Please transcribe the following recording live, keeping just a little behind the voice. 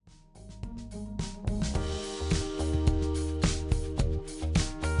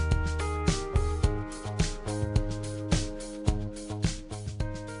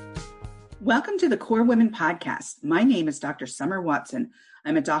Welcome to the Core Women Podcast. My name is Dr. Summer Watson.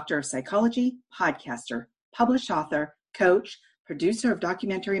 I'm a doctor of psychology, podcaster, published author, coach, producer of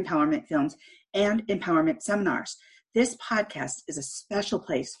documentary empowerment films, and empowerment seminars. This podcast is a special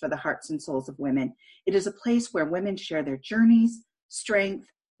place for the hearts and souls of women. It is a place where women share their journeys, strength,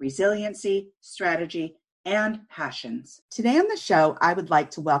 resiliency, strategy, and passions. Today on the show, I would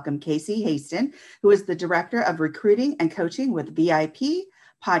like to welcome Casey Hasten, who is the Director of Recruiting and Coaching with VIP,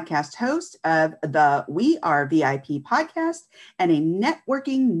 podcast host of the We Are VIP podcast, and a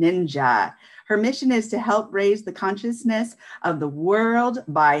networking ninja. Her mission is to help raise the consciousness of the world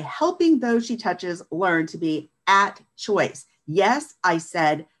by helping those she touches learn to be at choice. Yes, I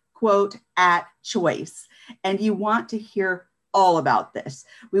said, quote, at choice. And you want to hear all about this.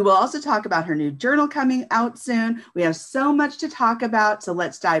 We will also talk about her new journal coming out soon. We have so much to talk about. So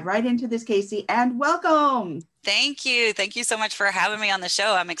let's dive right into this, Casey, and welcome. Thank you. Thank you so much for having me on the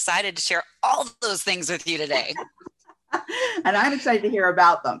show. I'm excited to share all those things with you today. And I'm excited to hear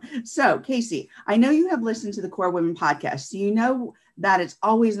about them. So, Casey, I know you have listened to the Core Women podcast. So you know that it's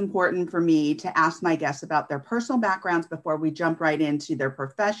always important for me to ask my guests about their personal backgrounds before we jump right into their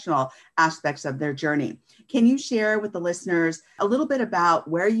professional aspects of their journey. Can you share with the listeners a little bit about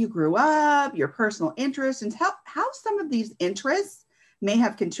where you grew up, your personal interests, and how some of these interests may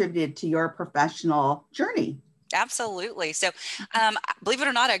have contributed to your professional journey? Absolutely. So, believe it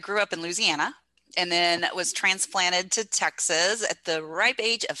or not, I grew up in Louisiana and then was transplanted to Texas at the ripe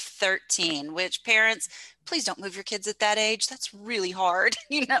age of 13, which parents, please don't move your kids at that age. That's really hard,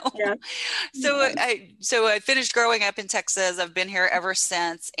 you know? Yeah. So I finished growing up in Texas. I've been here ever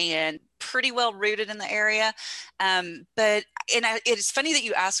since and pretty well rooted in the area. It's funny that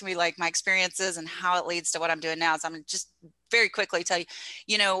you asked me like my experiences and how it leads to what I'm doing now. So I'm just very quickly tell you,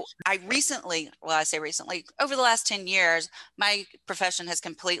 I say recently, over the last 10 years, my profession has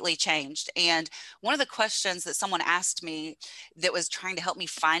completely changed. And one of the questions that someone asked me that was trying to help me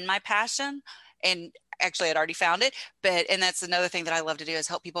find my passion, and actually I'd already found it, and that's another thing that I love to do is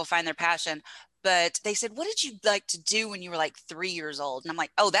help people find their passion. But they said, what did you like to do when you were like 3 years old? And I'm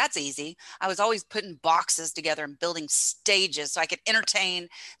like, oh, that's easy. I was always putting boxes together and building stages so I could entertain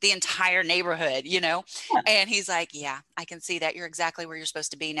the entire neighborhood, you know? Yeah. And he's like, yeah, I can see that. You're exactly where you're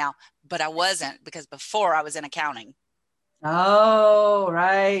supposed to be now. But I wasn't, because before I was in accounting. Oh,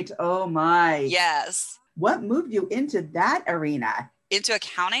 right. Oh my. Yes. What moved you into that arena? Into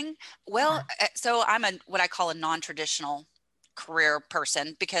accounting? Well, so I'm what I call a non-traditional career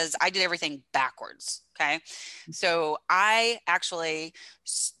person because I did everything backwards. Okay. So I actually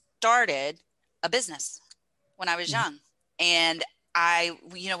started a business when I was young. And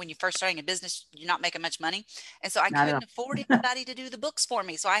when you're first starting a business, you're not making much money. And so I couldn't afford anybody to do the books for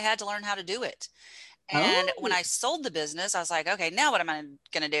me. So I had to learn how to do it. And when I sold the business, I was like, okay, now what am I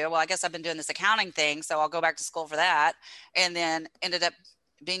going to do? Well, I guess I've been doing this accounting thing. So I'll go back to school for that. And then ended up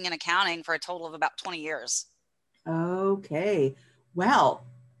being in accounting for a total of about 20 years. Okay. Well,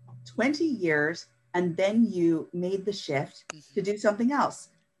 20 years, and then you made the shift to do something else.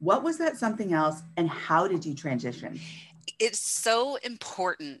 What was that something else, and how did you transition? It's so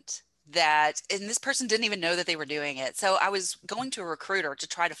important that, and this person didn't even know that they were doing it. So I was going to a recruiter to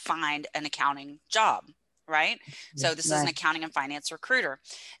try to find an accounting job, right? So this is an accounting and finance recruiter.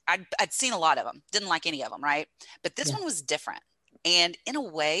 I'd seen a lot of them, didn't like any of them, right? But this one was different. And in a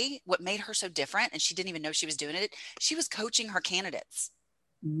way, what made her so different, and she didn't even know she was doing it, she was coaching her candidates.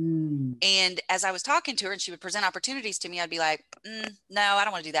 And as I was talking to her and she would present opportunities to me, I'd be like, no, I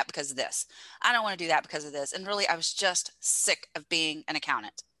don't want to do that because of this. I don't want to do that because of this. And really, I was just sick of being an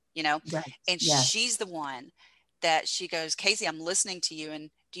accountant, you know? Right. And she's the one that she goes, Casey, I'm listening to you.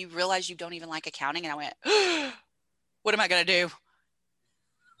 And do you realize you don't even like accounting? And I went, what am I going to do?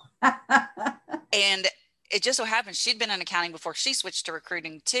 And it just so happened she'd been in accounting before she switched to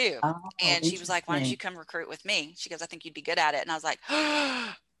recruiting too. And she was like, why don't you come recruit with me? She goes, I think you'd be good at it. And I was like,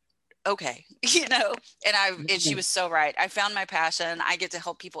 okay, you know, and she was so right. I found my passion. I get to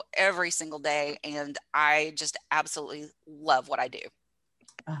help people every single day. And I just absolutely love what I do.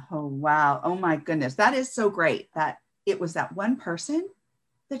 Oh, wow. Oh my goodness. That is so great that it was that one person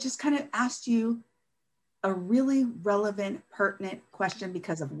that just kind of asked you a really relevant, pertinent question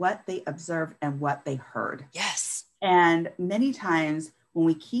because of what they observed and what they heard. Yes. And many times when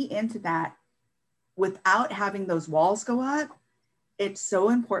we key into that without having those walls go up, it's so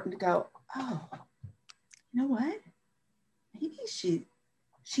important to go, oh, you know what? Maybe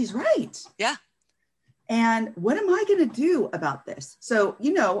she's right. Yeah. And what am I going to do about this? So,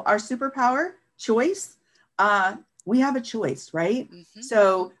 you know, our superpower, choice, we have a choice, right? Mm-hmm.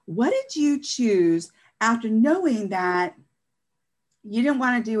 So what did you choose after knowing that you didn't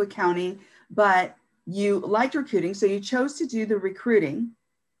want to do accounting, but you liked recruiting. So you chose to do the recruiting.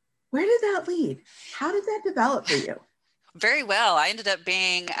 Where did that lead? How did that develop for you? Very well. I ended up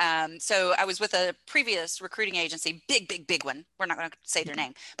being, so I was with a previous recruiting agency, big one. We're not going to say their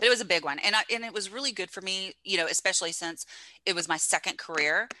name, but it was a big one. And it was really good for me, especially since it was my second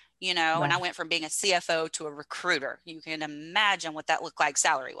career, Right. and I went from being a CFO to a recruiter. You can imagine what that looked like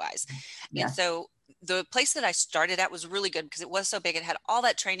salary wise. And Yes. so the place that I started at was really good because it was so big. It had all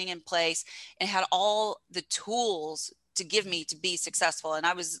that training in place and had all the tools to give me to be successful. And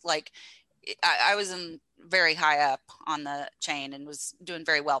I was like, I was in very high up on the chain and was doing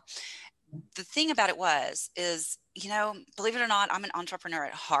very well. The thing about it is, believe it or not, I'm an entrepreneur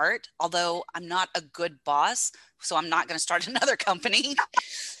at heart, although I'm not a good boss. So I'm not going to start another company.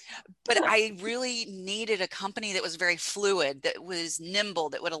 But I really needed a company that was very fluid, that was nimble,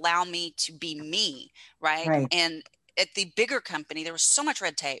 that would allow me to be me. Right. Right. And at the bigger company, there was so much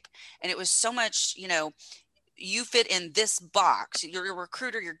red tape and it was so much, you fit in this box. You're a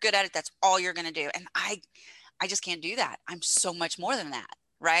recruiter. You're good at it. That's all you're going to do. And I just can't do that. I'm so much more than that.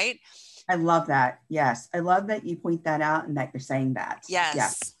 Right. I love that. Yes. I love that you point that out and that you're saying that.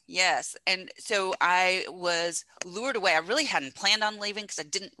 Yes. Yes. And so I was lured away. I really hadn't planned on leaving because I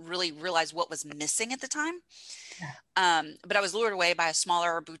didn't really realize what was missing at the time. But I was lured away by a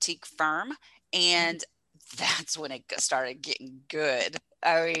smaller boutique firm, and that's when it started getting good.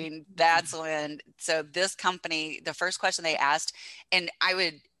 I mean, that's when, so this company, the first question they asked, and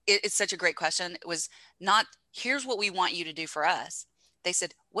it's such a great question. It was not, here's what we want you to do for us. They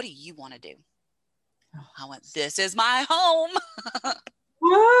said, what do you want to do? I went, this is my home.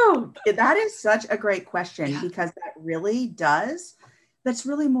 Whoa, that is such a great question because that's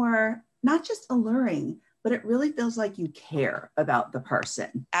really more, not just alluring, but it really feels like you care about the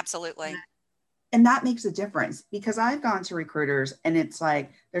person. Absolutely. And that makes a difference because I've gone to recruiters and it's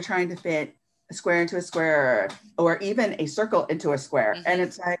like they're trying to fit a square into a square or even a circle into a square. Mm-hmm. And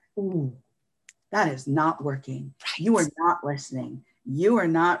it's like, ooh, that is not working. Right. You are not listening. You are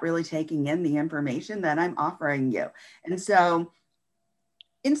not really taking in the information that I'm offering you. And so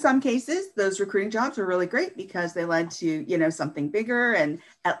in some cases, those recruiting jobs were really great because they led to, something bigger and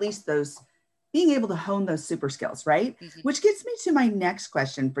at least those being able to hone those super skills, right? Mm-hmm. Which gets me to my next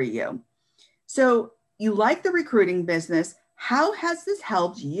question for you. So you like the recruiting business. How has this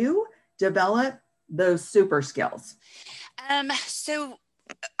helped you develop those super skills? So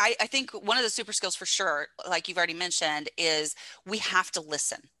I think one of the super skills for sure, like you've already mentioned, is we have to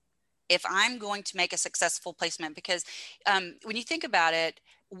listen. If I'm going to make a successful placement, because when you think about it,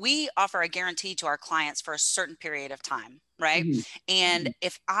 we offer a guarantee to our clients for a certain period of time, right? Mm-hmm. And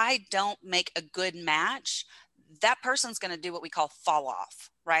if I don't make a good match, that person's going to do what we call fall off,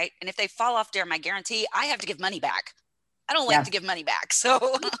 right? And if they fall off during my guarantee, I have to give money back. I don't like to give money back.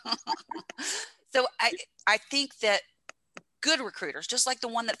 So, so I think that good recruiters, just like the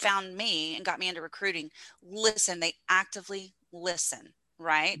one that found me and got me into recruiting, listen, they actively listen,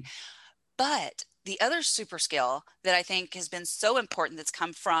 right? Mm-hmm. But the other super skill that I think has been so important that's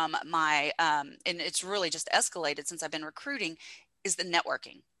come from my, and it's really just escalated since I've been recruiting, is the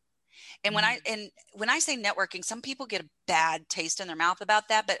networking. And when I say networking, some people get a bad taste in their mouth about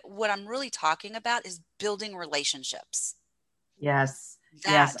that. But what I'm really talking about is building relationships. Yes.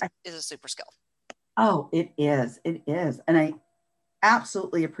 That is a super skill. Oh, it is. It is. And I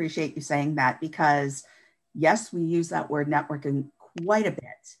absolutely appreciate you saying that because yes, we use that word networking quite a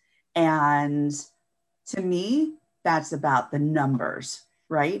bit. And to me, that's about the numbers,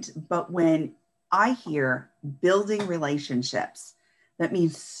 right? But when I hear building relationships, that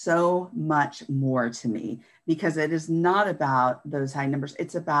means so much more to me because it is not about those high numbers.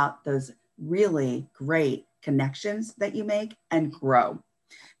 It's about those really great connections that you make and grow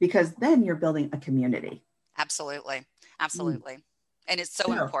because then you're building a community. Absolutely. Absolutely. And it's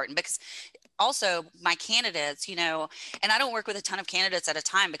so important because also my candidates, and I don't work with a ton of candidates at a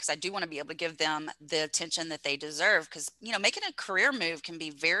time because I do want to be able to give them the attention that they deserve because, making a career move can be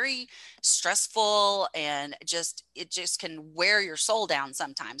very stressful and it just can wear your soul down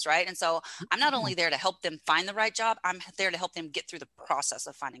sometimes. Right. And so I'm not only there to help them find the right job, I'm there to help them get through the process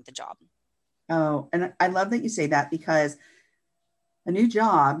of finding the job. Oh, and I love that you say that because a new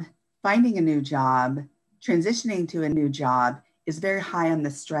job, finding a new job, transitioning to a new job is very high on the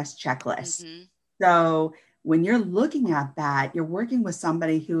stress checklist. Mm-hmm. So when you're looking at that, you're working with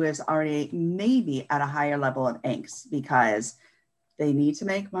somebody who is already maybe at a higher level of angst because they need to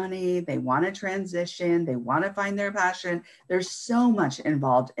make money, they want to transition, they want to find their passion. There's so much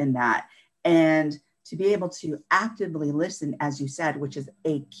involved in that. And to be able to actively listen, as you said, which is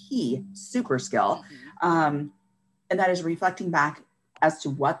a key super skill, and that is reflecting back as to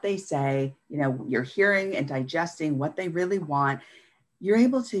what they say, you're hearing and digesting what they really want. You're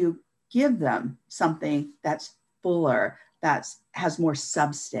able to give them something that's fuller, that has more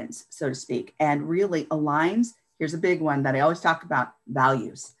substance, so to speak, and really aligns. Here's a big one that I always talk about: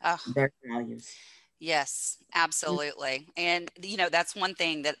 values, their values. Yes, absolutely. And, that's one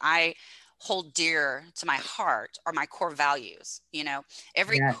thing that I hold dear to my heart are my core values.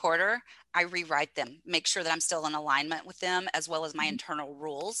 Every Yes. quarter I rewrite them, make sure that I'm still in alignment with them, as well as my internal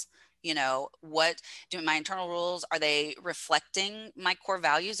rules. What do my internal rules, are they reflecting my core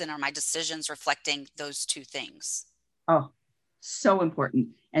values, and are my decisions reflecting those two things? Oh, so important.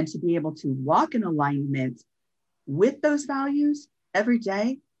 And to be able to walk in alignment with those values every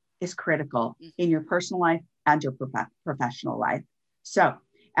day is critical in your personal life and your professional life. So,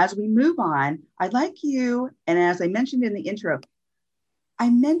 as we move on, I'd like you, and as I mentioned in the intro, I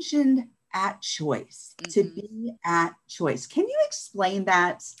mentioned at choice, to be at choice. Can you explain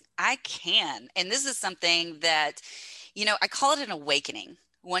that? I can. And this is something that, I call it an awakening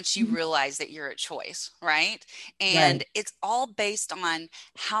once you realize that you're at choice, right? And it's all based on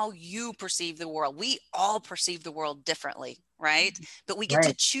how you perceive the world. We all perceive the world differently, right? But we get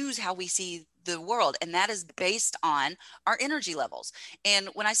to choose how we see the world, and that is based on our energy levels. And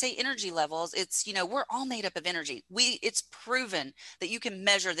when I say energy levels, it's, we're all made up of energy. It's proven that you can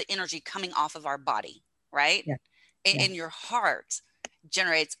measure the energy coming off of our body, right? In your heart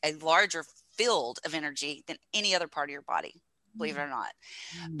generates a larger field of energy than any other part of your body, believe it or not.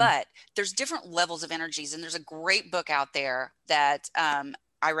 But there's different levels of energies, and there's a great book out there that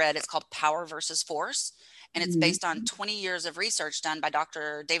I read. It's called Power versus Force, and it's based on 20 years of research done by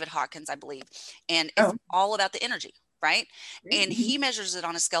Dr. David Hawkins, I believe, and it's all about the energy, right? And he measures it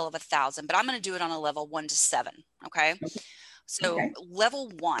on a scale of 1,000, but I'm going to do it on a level 1 to 7. Okay. So level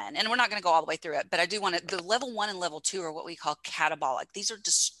 1, and we're not going to go all the way through it, but I do want to, the level 1 and level 2 are what we call catabolic. These are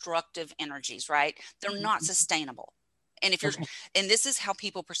destructive energies, right? They're not sustainable. And if you're, and this is how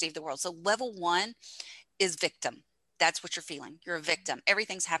people perceive the world. So level 1 is victim. That's what you're feeling. You're a victim.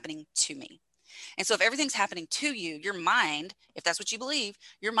 Everything's happening to me. And so if everything's happening to you, your mind, if that's what you believe,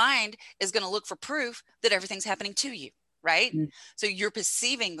 your mind is going to look for proof that everything's happening to you, right? So you're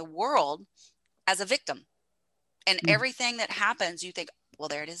perceiving the world as a victim. And everything that happens, you think, well,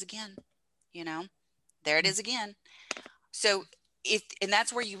 there it is again, there it is again. So and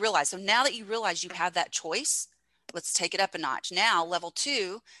that's where you realize. So now that you realize you have that choice, let's take it up a notch. Now, level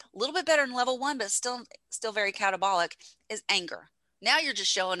 2, a little bit better than level 1, but still very catabolic, is anger. Now you're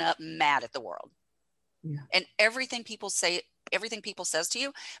just showing up mad at the world. And everything people says to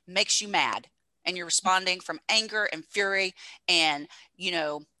you makes you mad. And you're responding from anger and fury and,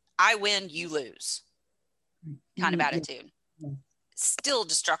 I win, you lose kind of attitude. Still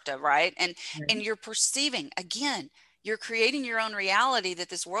destructive, right? And you're perceiving, again, you're creating your own reality that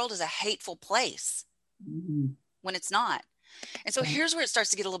this world is a hateful place when it's not. And so here's where it starts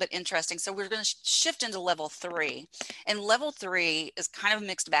to get a little bit interesting. So we're going to shift into level 3, and level 3 is kind of a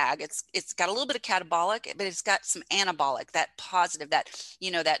mixed bag. It's got a little bit of catabolic, but it's got some anabolic, that positive, that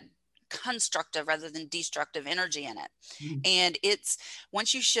that constructive rather than destructive energy in it. And it's,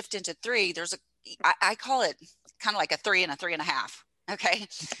 once you shift into 3, there's I call it kind of like a 3 and a 3.5. Okay.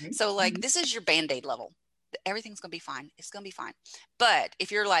 So like, this is your Band-Aid level. Everything's going to be fine. It's going to be fine. But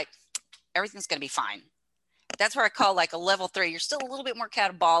if you're like, everything's going to be fine, that's where I call like a level 3. You're still a little bit more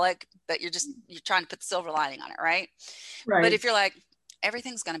catabolic, but you're trying to put the silver lining on it. Right. But if you're like,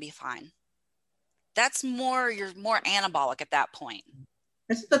 everything's going to be fine, that's you're more anabolic at that point.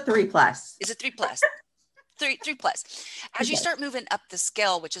 This is the 3+. Is it 3+? 3+. As you start moving up the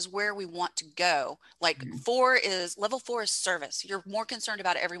scale, which is where we want to go, like level 4 is service. You're more concerned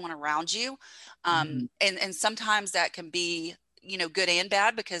about everyone around you. And sometimes that can be, good and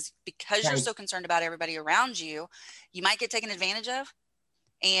bad, because you're so concerned about everybody around you, you might get taken advantage of.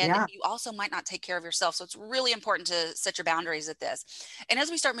 And you also might not take care of yourself. So it's really important to set your boundaries at this. And as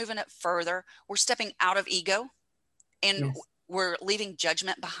we start moving it further, we're stepping out of ego, and we're leaving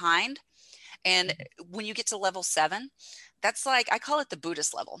judgment behind. And when you get to level 7, that's like, I call it the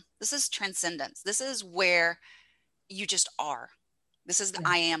Buddhist level. This is transcendence. This is where you just are. This is the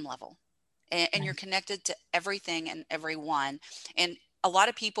I am level. And you're connected to everything and everyone. And a lot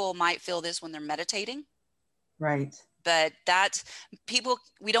of people might feel this when they're meditating. Right. But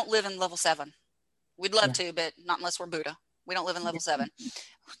we don't live in level 7. We'd love to, but not unless we're Buddha. We don't live in level 7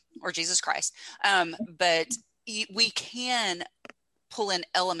 or Jesus Christ. But we can pull in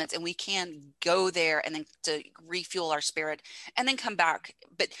elements, and we can go there and then to refuel our spirit and then come back.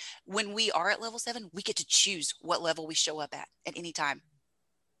 But when we are at level 7, we get to choose what level we show up at any time.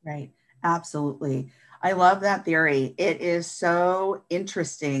 Right. Absolutely. I love that theory. It is so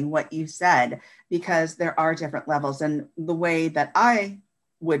interesting what you said, because there are different levels. And the way that I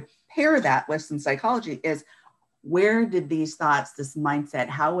would pair that with some psychology is, where did these thoughts, this mindset,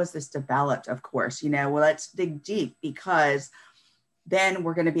 how was this developed? Of course, well, let's dig deep, because then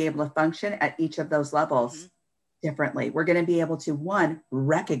we're going to be able to function at each of those levels differently. We're going to be able to, one,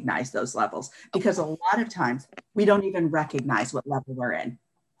 recognize those levels, because a lot of times we don't even recognize what level we're in.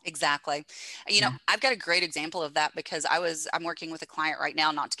 Exactly. I've got a great example of that, because I'm working with a client right now,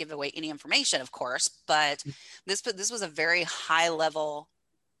 not to give away any information, of course, but this was a very high level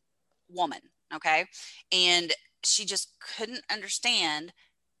woman. Okay. And she just couldn't understand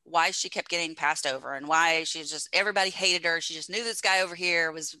why she kept getting passed over, and why everybody hated her. She just knew this guy over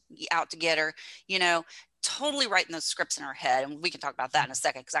here was out to get her, totally writing those scripts in her head. And we can talk about that in a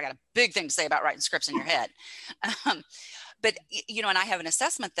second, because I got a big thing to say about writing scripts in your head. But, and I have an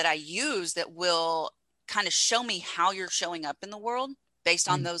assessment that I use that will kind of show me how you're showing up in the world based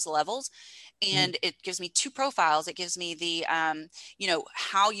on those levels. And it gives me two profiles. It gives me the,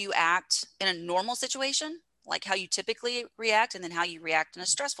 how you act in a normal situation, like how you typically react, and then how you react in a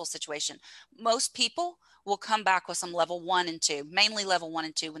stressful situation. Most people will come back with some level 1 and 2, mainly level 1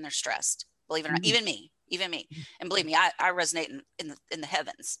 and 2 when they're stressed. Believe it or not, even me. And believe me, I resonate in the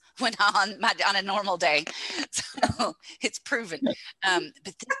heavens when on a normal day. So it's proven. But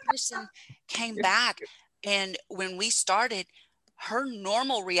this person came back, and when we started, her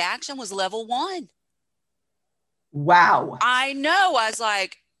normal reaction was level 1. Wow. I know. I was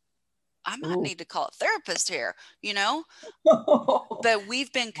like, I might need to call a therapist here, But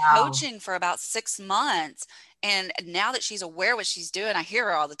we've been coaching for about 6 months. And now that she's aware what she's doing, I hear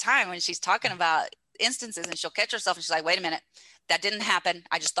her all the time when she's talking about instances, and she'll catch herself and she's like, wait a minute, that didn't happen.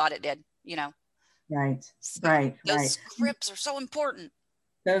 I just thought it did, Right. So right. Those scripts are so important.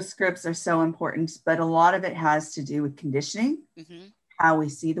 Those scripts are so important, but a lot of it has to do with conditioning, how we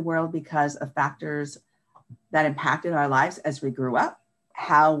see the world because of factors that impacted our lives as we grew up,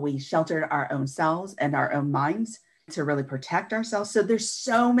 how we sheltered our own selves and our own minds to really protect ourselves. So there's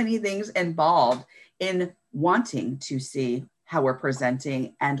so many things involved in wanting to see how we're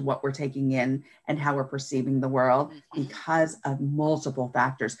presenting and what we're taking in and how we're perceiving the world because of multiple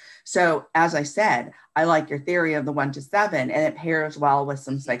factors. So as I said, I like your theory of the 1 to 7, and it pairs well with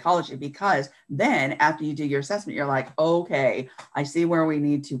some psychology, because then after you do your assessment, you're like, okay, I see where we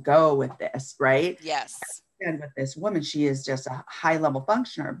need to go with this, right? Yes. And with this woman, she is just a high level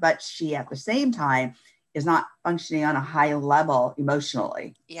functioner, but she at the same time is not functioning on a high level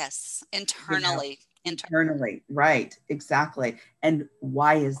emotionally. Yes. Internally. Right. Exactly. And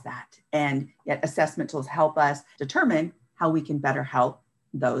why is that? And yet assessment tools help us determine how we can better help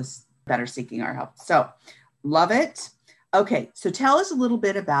those that are seeking our help. So love it. Okay. So tell us a little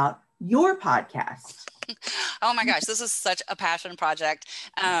bit about your podcast. Oh my gosh, this is such a passion project.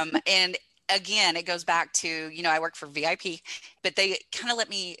 And again, it goes back to, I work for VIP, but they kind of let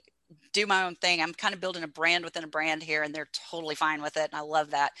me do my own thing. I'm kind of building a brand within a brand here, and they're totally fine with it. And I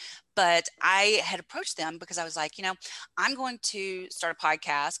love that. But I had approached them because I was like, I'm going to start a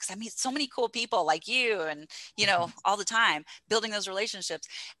podcast because I meet so many cool people like you and, all the time building those relationships.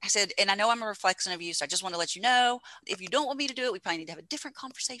 I said, and I know I'm a reflection of you. So I just want to let you know, if you don't want me to do it, we probably need to have a different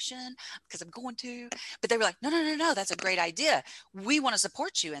conversation because I'm going to. But they were like, no, that's a great idea. We want to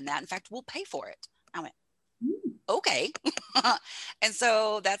support you in that. In fact, we'll pay for it. I went, okay. And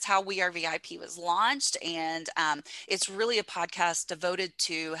so that's how We Are VIP was launched. And it's really a podcast devoted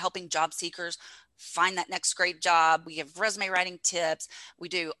to helping job seekers find that next great job. We give resume writing tips. We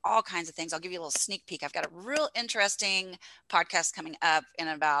do all kinds of things. I'll give you a little sneak peek. I've got a real interesting podcast coming up in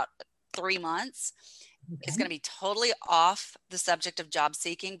about 3 months. Okay. It's going to be totally off the subject of job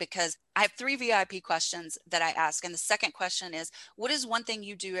seeking, because I have 3 VIP questions that I ask. And the second question is, what is one thing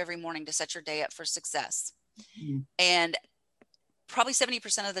you do every morning to set your day up for success? And probably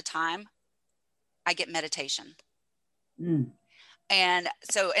 70% of the time I get meditation. And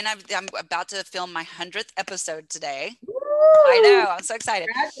so, and I'm about to film my 100th episode today. Woo! I know, I'm so excited.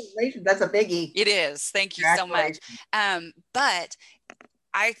 Congratulations. That's a biggie. It is. Thank you so much. But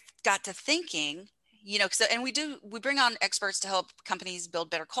I got to thinking, and we bring on experts to help companies build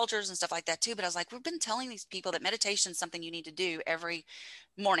better cultures and stuff like that too. But I was like, we've been telling these people that meditation is something you need to do every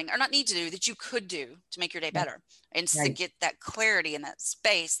morning, or not need to do, that you could do to make your day better and to get that clarity in that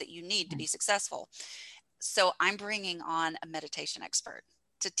space that you need to be successful. So I'm bringing on a meditation expert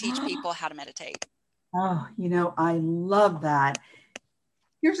to teach people how to meditate. Oh, I love that.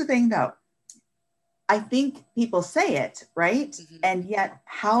 Here's the thing though. I think people say it, right? And yet,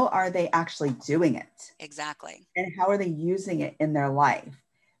 how are they actually doing it? Exactly. And how are they using it in their life?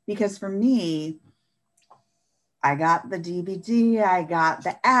 Because for me, I got the DVD, I got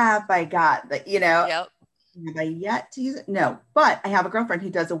the app, I got the, Yep. have I yet to use it? No, but I have a girlfriend who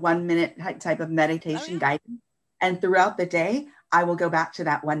does a 1 minute type of Oh, meditation yeah. guidance. And throughout the day, I will go back to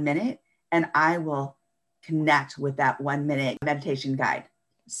that 1 minute and I will connect with that 1 minute meditation guide.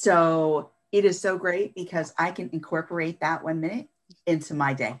 So it is so great because I can incorporate that 1 minute into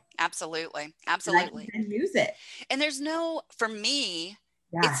my day. Absolutely. And I can Absolutely. then use it. And there's no, for me,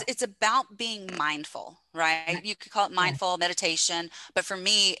 Yeah. it's about being mindful, right? You could call it Yeah. mindful meditation, but for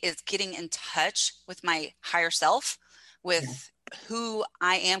me, it's getting in touch with my higher self, Yeah. with who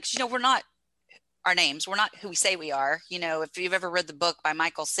I am. Because, we're not our names. We're not who we say we are. If you've ever read the book by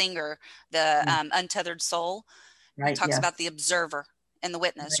Michael Singer, The Yeah. Untethered Soul, he Right. talks Yes. about the observer and the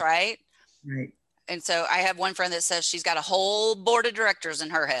witness, Right. right? Right. And so I have one friend that says she's got a whole board of directors in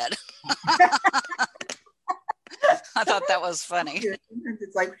her head. I thought that was funny. Sometimes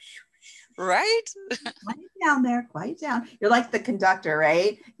it's like, Right? quiet down there, quiet down. You're like the conductor,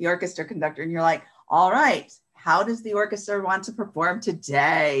 right? The orchestra conductor. And you're like, all right, how does the orchestra want to perform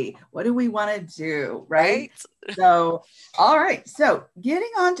today? What do we want to do? Right. Right? So, all right. So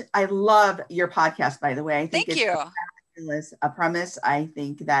getting on to, I love your podcast, by the way. I think Thank it's you. a premise. I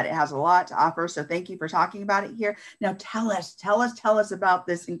think that it has a lot to offer. So thank you for talking about it here. Now tell us about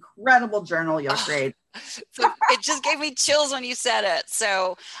this incredible journal you'll create. So it just gave me chills when you said it.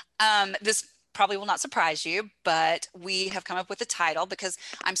 So this probably will not surprise you, but we have come up with a title because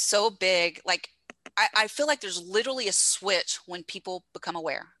I'm so big. Like I feel like there's literally a switch when people become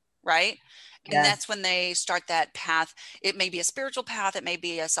aware, right? And Yes. that's when they start that path. It may be a spiritual path, it may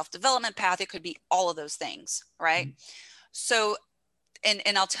be a self-development path, it could be all of those things, right? So,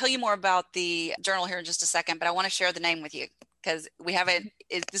 and I'll tell you more about the journal here in just a second, but I want to share the name with you because we haven't,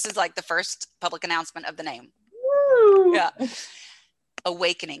 this is like the first public announcement of the name. Woo! Yeah.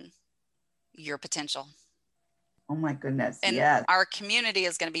 Awakening your potential. Oh my goodness. And Yes. our community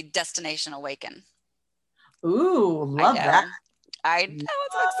is going to be Destination Awaken. Ooh, love that. I know, I'm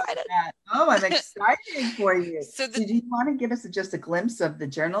so excited. That. Oh, I'm excited for you. So Did you want to give us just a glimpse of the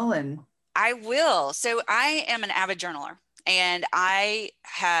journal? And I will. So I am an avid journaler, and I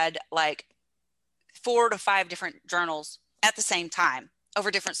had like 4 to 5 different journals at the same time over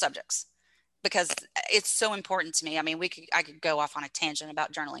different subjects because it's so important to me. I mean, I could go off on a tangent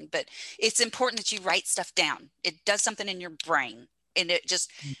about journaling, but it's important that you write stuff down. It does something in your brain, and it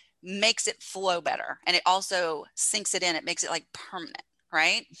just makes it flow better. And it also sinks it in. It makes it like permanent,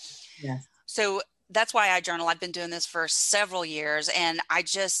 right? yes. So that's why I journal. I've been doing this for several years, and I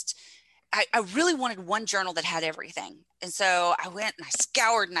really wanted one journal that had everything. And so I went and I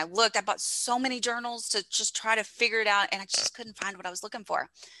scoured and I looked. I bought so many journals to just try to figure it out, and I just couldn't find what I was looking for.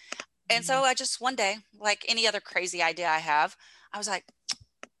 And so I just one day, like any other crazy idea I have, I was like,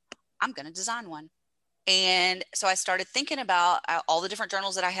 I'm going to design one. And so I started thinking about all the different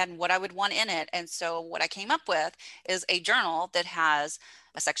journals that I had and what I would want in it. And so what I came up with is a journal that has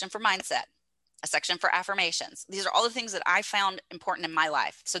a section for mindset, a section for affirmations. These are all the things that I found important in my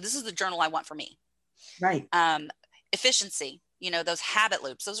life. So this is the journal I want for me. Right. Efficiency, those habit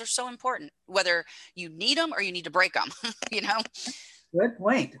loops, those are so important, whether you need them or you need to break them, Good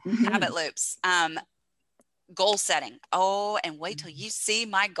point. habit loops. Goal setting. Oh, and wait till you see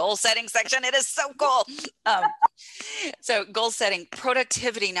my goal setting section. It is so cool. So goal setting,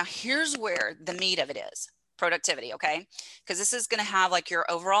 productivity. Now here's where the meat of it is. Productivity, okay? Because this is going to have like your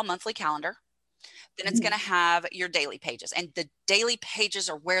overall monthly calendar. Then it's going to have your daily pages. And the daily pages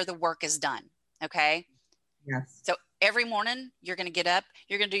are where the work is done, okay? Yes. So every morning you're going to get up,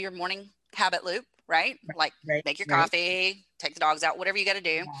 you're going to do your morning habit loop, right? Like make your coffee, take the dogs out, whatever you got to do.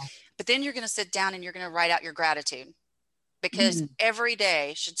 Yeah. But then you're going to sit down and you're going to write out your gratitude, because every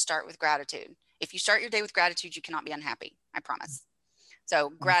day should start with gratitude. If you start your day with gratitude, you cannot be unhappy. I promise.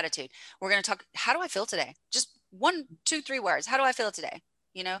 So gratitude. We're going to talk, how do I feel today? Just 1, 2, 3 words. How do I feel today?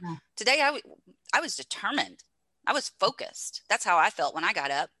 Today I was determined. I was focused. That's how I felt when I got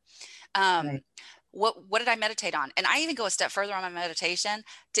up. What did I meditate on? And I even go a step further on my meditation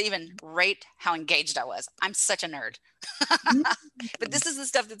to even rate how engaged I was. I'm such a nerd. But this is the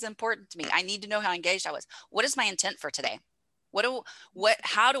stuff that's important to me. I need to know how engaged I was. What is my intent for today?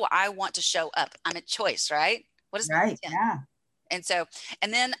 How do I want to show up? I'm a choice, right? What is my intent? Yeah.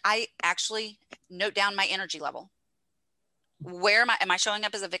 And then I actually note down my energy level. Where am I showing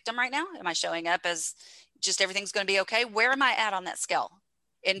up as a victim right now? Am I showing up as just everything's going to be okay? Where am I at on that scale?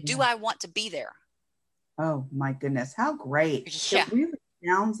 And do I want to be there? Oh my goodness. How great. Yeah. It really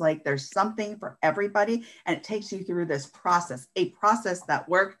sounds like there's something for everybody, and it takes you through this process, a process that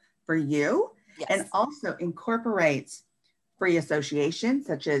worked for you. Yes. And also incorporates free association,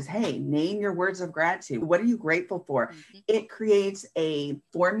 such as, hey, name your words of gratitude. What are you grateful for? Mm-hmm. It creates a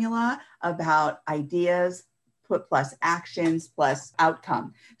formula about ideas, put plus actions, plus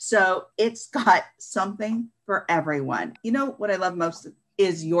outcome. So it's got something for everyone. You know what I love most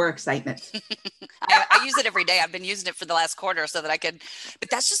is your excitement. I use it every day. I've been using it for the last quarter so that I could,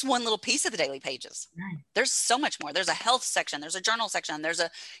 but that's just one little piece of the daily pages. Right. There's so much more. There's a health section. There's a journal section. There's a,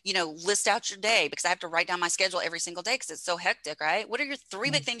 list out your day, because I have to write down my schedule every single day because it's so hectic, right? What are your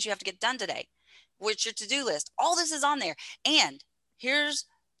 3 big things you have to get done today? What's your to-do list? All this is on there. And here's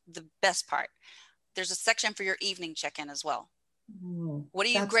the best part. There's a section for your evening check-in as well. Oh, what are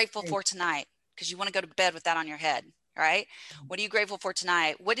you grateful for tonight? Because you want to go to bed with that on your head, right? What are you grateful for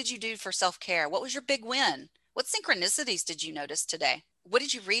tonight? What did you do for self-care? What was your big win? What synchronicities did you notice today? What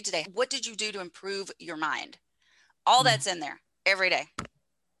did you read today? What did you do to improve your mind? All that's in there every day.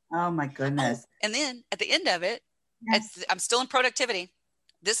 Oh my goodness. Oh, and then at the end of it, yes. I'm still in productivity.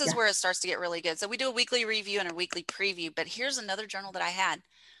 This is where it starts to get really good. So we do a weekly review and a weekly preview, but here's another journal that I had.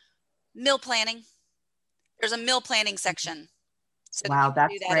 Meal planning. There's a meal planning section. So wow, you can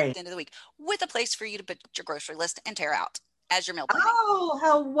that's do that great. at the end of the week, with a place for you to put your grocery list and tear out as your meal planning. Oh,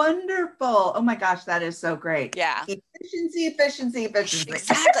 how wonderful. Oh my gosh, that is so great. Yeah. Efficiency.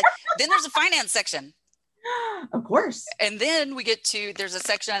 Exactly. Then there's a finance section. Of course. And then there's a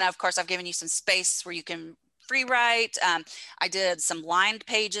section, and of course, I've given you some space where you can free write. I did some lined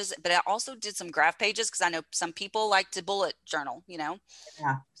pages, but I also did some graph pages because I know some people like to bullet journal,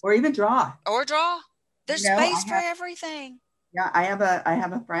 Yeah. Or even draw. Or draw. There's space for everything. Yeah, I have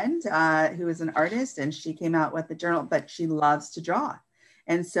a friend who is an artist, and she came out with the journal, but she loves to draw.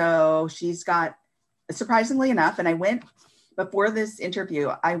 And so she's got, surprisingly enough, and I went before this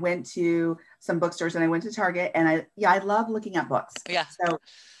interview, I went to some bookstores and I went to Target, and I love looking at books. Yeah. So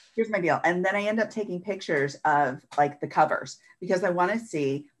here's my deal. And then I end up taking pictures of like the covers because I want to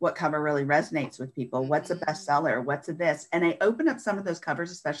see what cover really resonates with people. What's a bestseller? What's a this? And I open up some of those covers,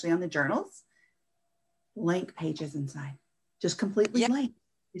 especially on the journals, blank pages inside. Just completely blank.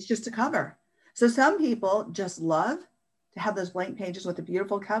 It's just a cover. So some people just love to have those blank pages with a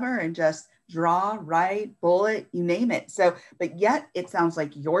beautiful cover and just draw, write, bullet, you name it. So, but yet it sounds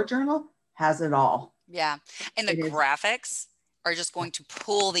like your journal has it all. Yeah. And the graphics are just going to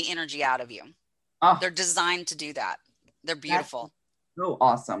pull the energy out of you. Oh, they're designed to do that. They're beautiful. So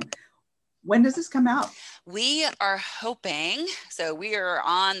awesome. When does this come out? We are hoping, so we are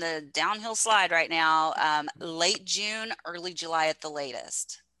on the downhill slide right now, late June, early July at the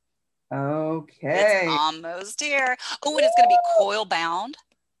latest. Okay. It's almost here. Oh, and it's going to be coil bound,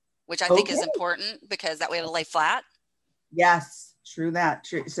 which I think is important because that way it'll lay flat. Yes, true that.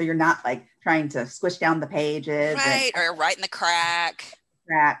 True. So you're not like trying to squish down the pages. Right, or right in the crack.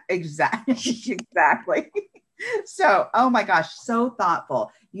 Exactly. Exactly. So, oh my gosh, so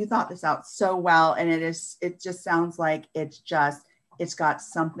thoughtful. You thought this out so well. And it just sounds like it's got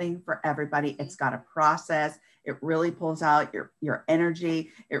something for everybody. It's got a process. It really pulls out your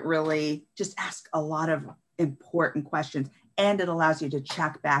energy. It really just asks a lot of important questions, and it allows you to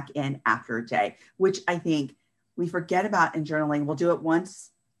check back in after a day, which I think we forget about in journaling. We'll do it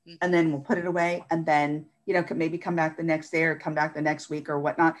once and then we'll put it away, and then, maybe come back the next day or come back the next week or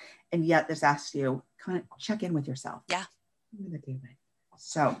whatnot. And yet this asks you kind of check in with yourself. Yeah.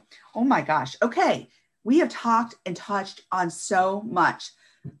 So, oh my gosh. Okay. We have talked and touched on so much.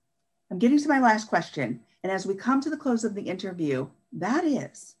 I'm getting to my last question. And as we come to the close of the interview, that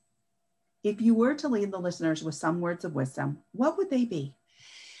is, if you were to leave the listeners with some words of wisdom, what would they be?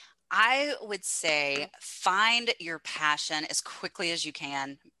 I would say find your passion as quickly as you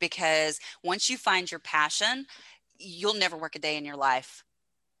can, because once you find your passion, you'll never work a day in your life.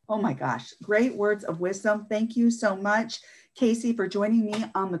 Oh my gosh. Great words of wisdom. Thank you so much, Casey, for joining me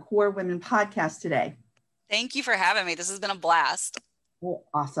on the Core Women podcast today. Thank you for having me. This has been a blast. Oh,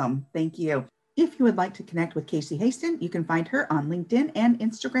 awesome. Thank you. If you would like to connect with Casey Hasten, you can find her on LinkedIn and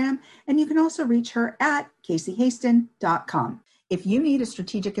Instagram, and you can also reach her at caseyhasten.com. If you need a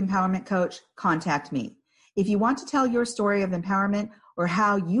strategic empowerment coach, contact me. If you want to tell your story of empowerment or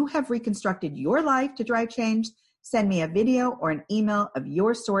how you have reconstructed your life to drive change, send me a video or an email of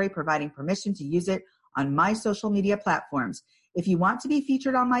your story, providing permission to use it on my social media platforms. If you want to be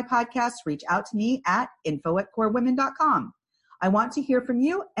featured on my podcast, reach out to me at info@corewomen.com. I want to hear from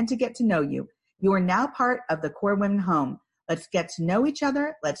you and to get to know you. You are now part of the Core Women home. Let's get to know each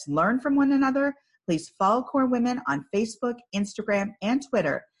other. Let's learn from one another. Please follow Core Women on Facebook, Instagram, and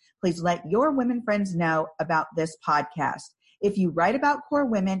Twitter. Please let your women friends know about this podcast. If you write about Core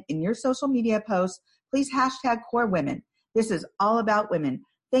Women in your social media posts, please hashtag Core Women. This is all about women.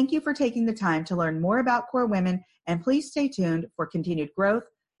 Thank you for taking the time to learn more about Core Women, and please stay tuned for continued growth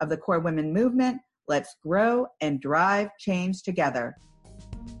of the Core Women movement. Let's grow and drive change together.